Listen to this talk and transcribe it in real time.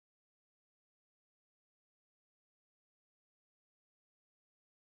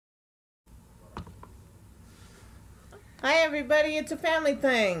Hi everybody, it's a family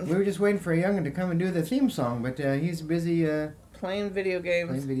thing. We were just waiting for a young'un to come and do the theme song, but he's busy Playing video games.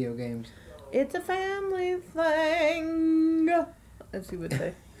 playing video games. It's a family thing, as he would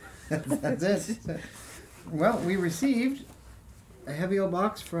say. That's it. Well, we received a heavy old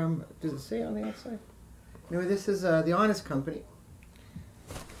box from, does it say on the outside? No, this is the Honest Company.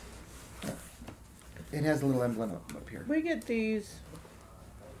 It has a little emblem up here. We get these.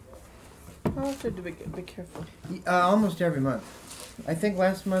 How often do we get? Be careful. Almost every month. I think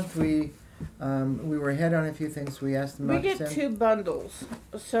last month we were ahead on a few things. We asked them We not to get send. 2 bundles,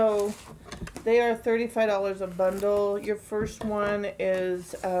 so they are $35 a bundle. Your first one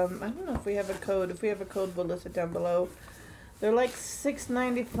is I don't know if we have a code. If we have a code, we'll list it down below. They're like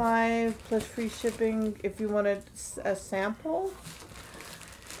 $6.95 plus free shipping if you wanted a sample.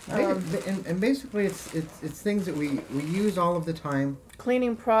 And basically, it's things that we use all of the time.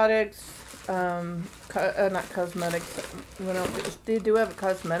 Cleaning products, not cosmetics. They do have a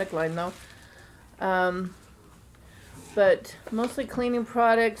cosmetic line though. But mostly cleaning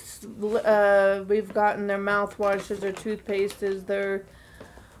products. We've gotten their mouthwashes, their toothpastes,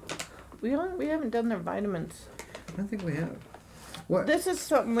 we haven't done their vitamins. I don't think we have. What? This is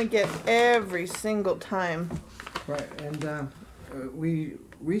something we get every single time. Right, and we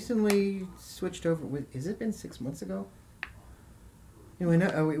recently switched over. Has it been 6 months ago? Anyway,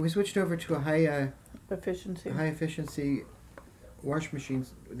 no, we switched over to a high efficiency wash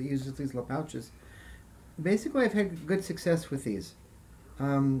machines that uses these little pouches. Basically, I've had good success with these.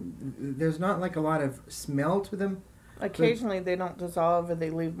 There's not like a lot of smell to them. Occasionally, they don't dissolve or they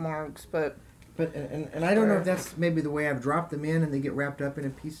leave marks, but and I don't know if that's maybe the way I've dropped them in and they get wrapped up in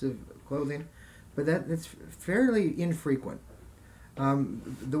a piece of clothing, but that's fairly infrequent.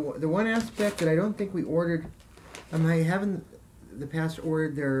 The one aspect that I don't think we ordered, I have in the past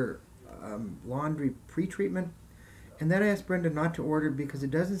ordered their laundry pre-treatment, and that I asked Brenda not to order because it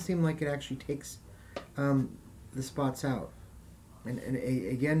doesn't seem like it actually takes the spots out. And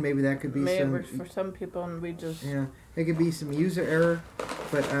again, maybe that could be for some people, and we just it could be some user error,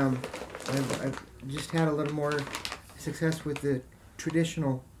 but I've just had a little more success with the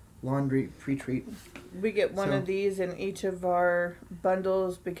traditional laundry pre-treat. We get one of these in each of our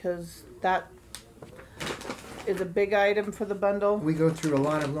bundles because that is a big item for the bundle. We go through a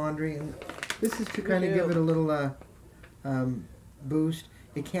lot of laundry, and this is to kind of give it a little boost.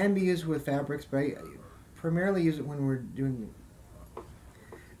 It can be used with fabrics, but I primarily use it when we're doing.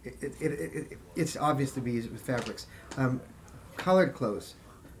 It's obvious to be used with fabrics. Colored clothes.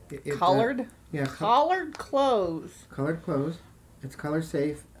 Colored? Yeah. Colored clothes. Colored clothes. It's color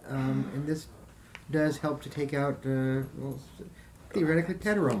safe, and this does help to take out theoretically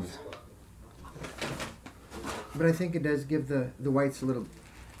pet aromas. But I think it does give the whites a little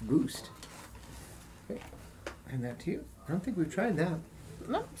boost. Okay. And that to you. I don't think we've tried that.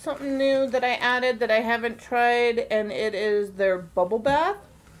 Nope, something new that I added that I haven't tried, and it is their bubble bath.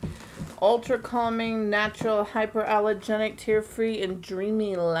 Ultra calming, natural, hyperallergenic, tear-free, and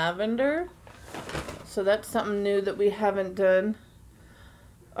dreamy lavender. So that's something new that we haven't done.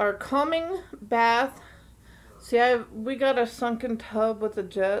 Our calming bath. See, we got a sunken tub with the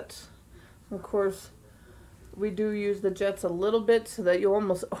jets. Of course, we do use the jets a little bit so that you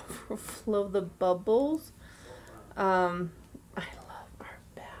almost overflow the bubbles. I love our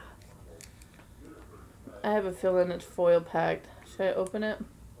bath. I have a feeling it's foil packed. Should I open it?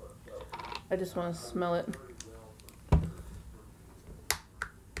 I just want to smell it.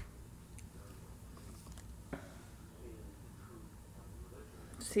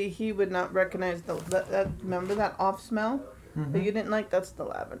 See, he would not recognize that. Remember that off smell that you didn't like? That's the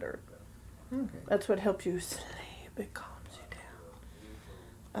lavender. Okay. That's what helps you sleep. It calms you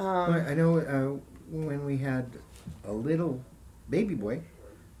down. Well, I know when we had a little baby boy,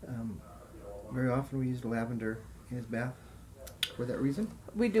 very often we used lavender in his bath for that reason.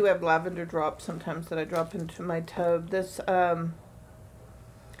 We do have lavender drops sometimes that I drop into my tub. This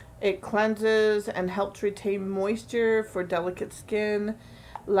it cleanses and helps retain moisture for delicate skin.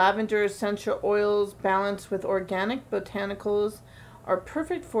 Lavender essential oils balanced with organic botanicals are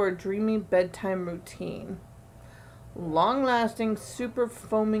perfect for a dreamy bedtime routine. Long-lasting, super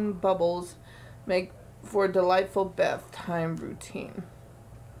foaming bubbles make for a delightful bedtime routine.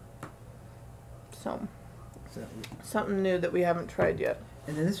 So, something new that we haven't tried yet.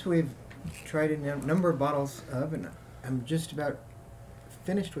 And then this we've tried a number of bottles of, and I'm just about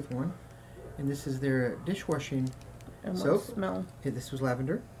finished with one. And this is their dishwashing soap. Smell? This was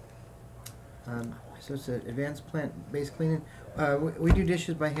lavender. So it's an advanced plant-based cleaning. We do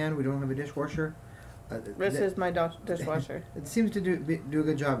dishes by hand. We don't have a dishwasher. This is my dishwasher. It seems to do a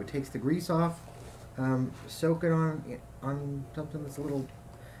good job. It takes the grease off. soak it on something that's a little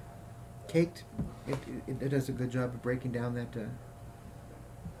caked. It does a good job of breaking down that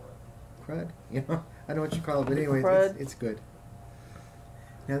crud. You know, I don't know what you call it, but anyways, it's good.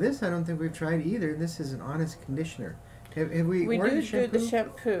 Now this I don't think we've tried either. This is an Honest conditioner. Have we ordered do the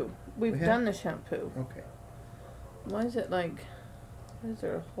shampoo. We've done the shampoo. Okay. Why is it like? Why is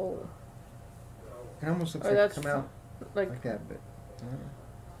there a hole? It almost looks like it come out like that, but I don't know.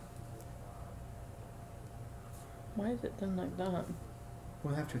 Why is it done like that?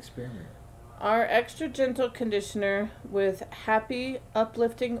 We'll have to experiment. Our extra gentle conditioner with happy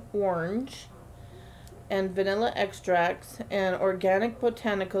uplifting orange and vanilla extracts and organic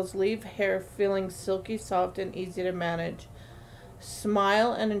botanicals leave hair feeling silky soft and easy to manage.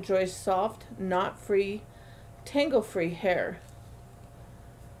 Smile and enjoy soft, knot-free, tangle-free hair.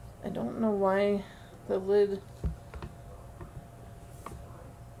 I don't know why the lid...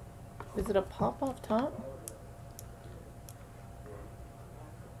 Is it a pop-off top?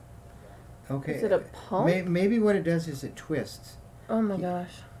 Okay. Is it a pump? Maybe what it does is it twists. Oh my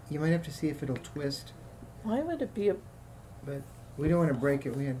gosh. You might have to see if it'll twist. Why would it be a... But we don't want to break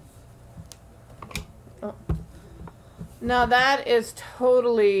it. We had... Oh. Now that is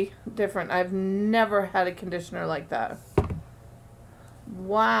totally different. I've never had a conditioner like that.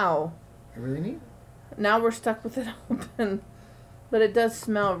 Wow. Really neat. Now we're stuck with it open. But it does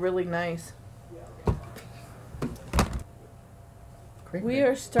smell really nice. Great. We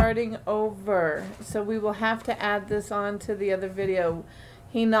are starting over. So we will have to add this on to the other video.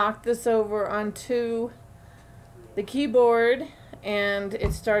 He knocked this over onto the keyboard and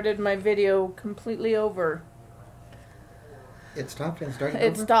it started my video completely over. It stopped and started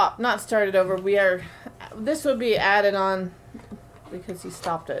It over? stopped, not started over. This will be added on because he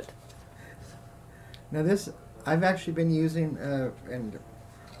stopped it. Now this, I've actually been using, and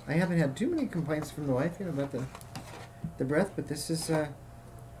I haven't had too many complaints from the wife about the breath, but this is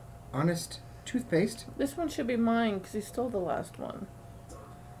Honest toothpaste. This one should be mine because he stole the last one.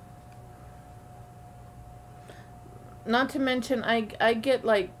 Not to mention, I get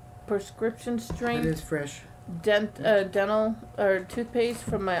like prescription strength. It is fresh. Dental or toothpaste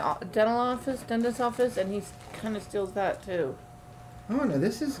from my dentist's office, and he kind of steals that too. Oh no,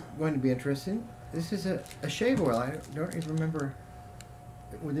 this is going to be interesting. This is a shave oil. I don't even remember.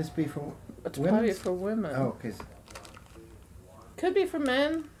 Would this be for It's women's? probably for women. Oh, okay. Could be for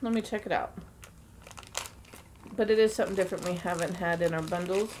men. Let me check it out. But it is something different we haven't had in our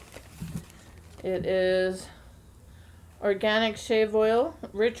bundles. It is organic shave oil.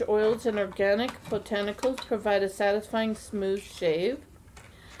 Rich oils and organic botanicals provide a satisfying smooth shave.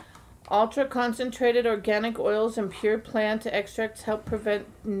 Ultra concentrated organic oils and pure plant extracts help prevent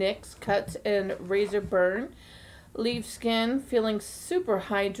nicks, cuts, and razor burn. Leave skin feeling super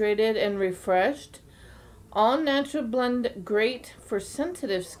hydrated and refreshed. All natural blend great for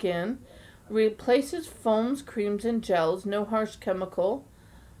sensitive skin. Replaces foams, creams, and gels. No harsh chemical.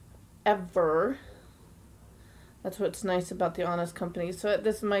 Ever. That's what's nice about the Honest Company. So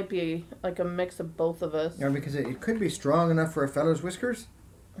this might be like a mix of both of us. Yeah, because it could be strong enough for a fellow's whiskers,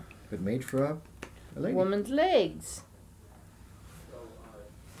 but made for a lady. Woman's legs.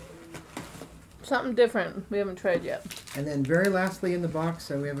 Something different we haven't tried yet. And then very lastly in the box,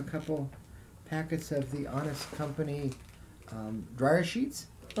 we have a couple packets of the Honest Company dryer sheets.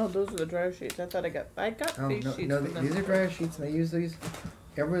 Oh, those are the dryer sheets. I thought I got these sheets. No, from them. these are dryer sheets, and I use these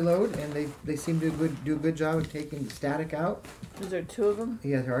every load, and they seem to do a good job of taking the static out. Is there two of them?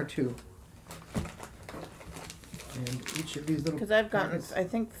 Yeah, there are two. And each of these little Because I've gotten, packets, I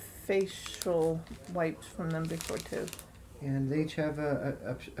think, facial wipes from them before too. and they each have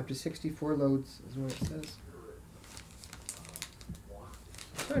up to 64 loads, is what it says.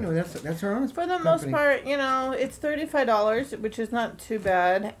 So anyway, that's our Honest For the Company. most part, you know, it's $35, which is not too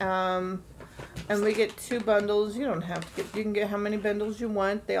bad. And we get 2 bundles. You don't have to get, you can get how many bundles you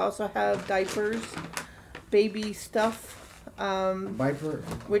want. They also have diapers, baby stuff, Viper.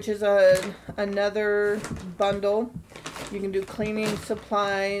 which is another bundle. You can do cleaning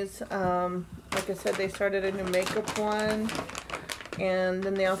supplies. Like I said, they started a new makeup one. And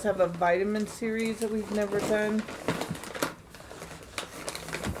then they also have a vitamin series that we've never done.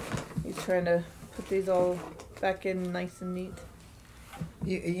 He's trying to put these all back in nice and neat.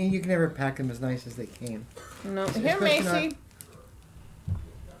 You can never pack them as nice as they came. No, It's here, especially Macy.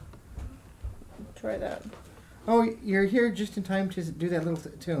 Try that. Oh, you're here just in time to do that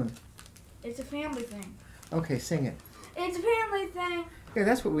little tune. It's a family thing. Okay, sing it. It's a family thing. Yeah,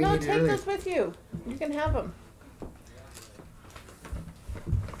 that's what we No, needed take earlier. this with you. You can have them.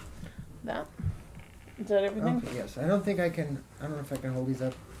 That? Is that everything? Okay, yes. I don't know if I can hold these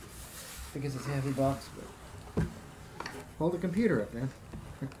up. because it's a heavy box, but hold the computer up, man.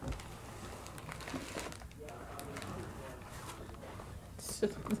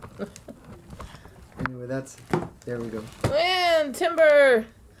 Anyway, there we go. Man, timber.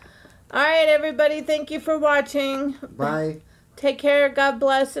 All right, everybody. Thank you for watching. Bye. Take care. God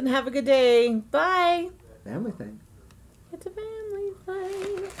bless and have a good day. Bye. Family thing. It's a family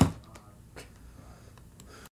thing.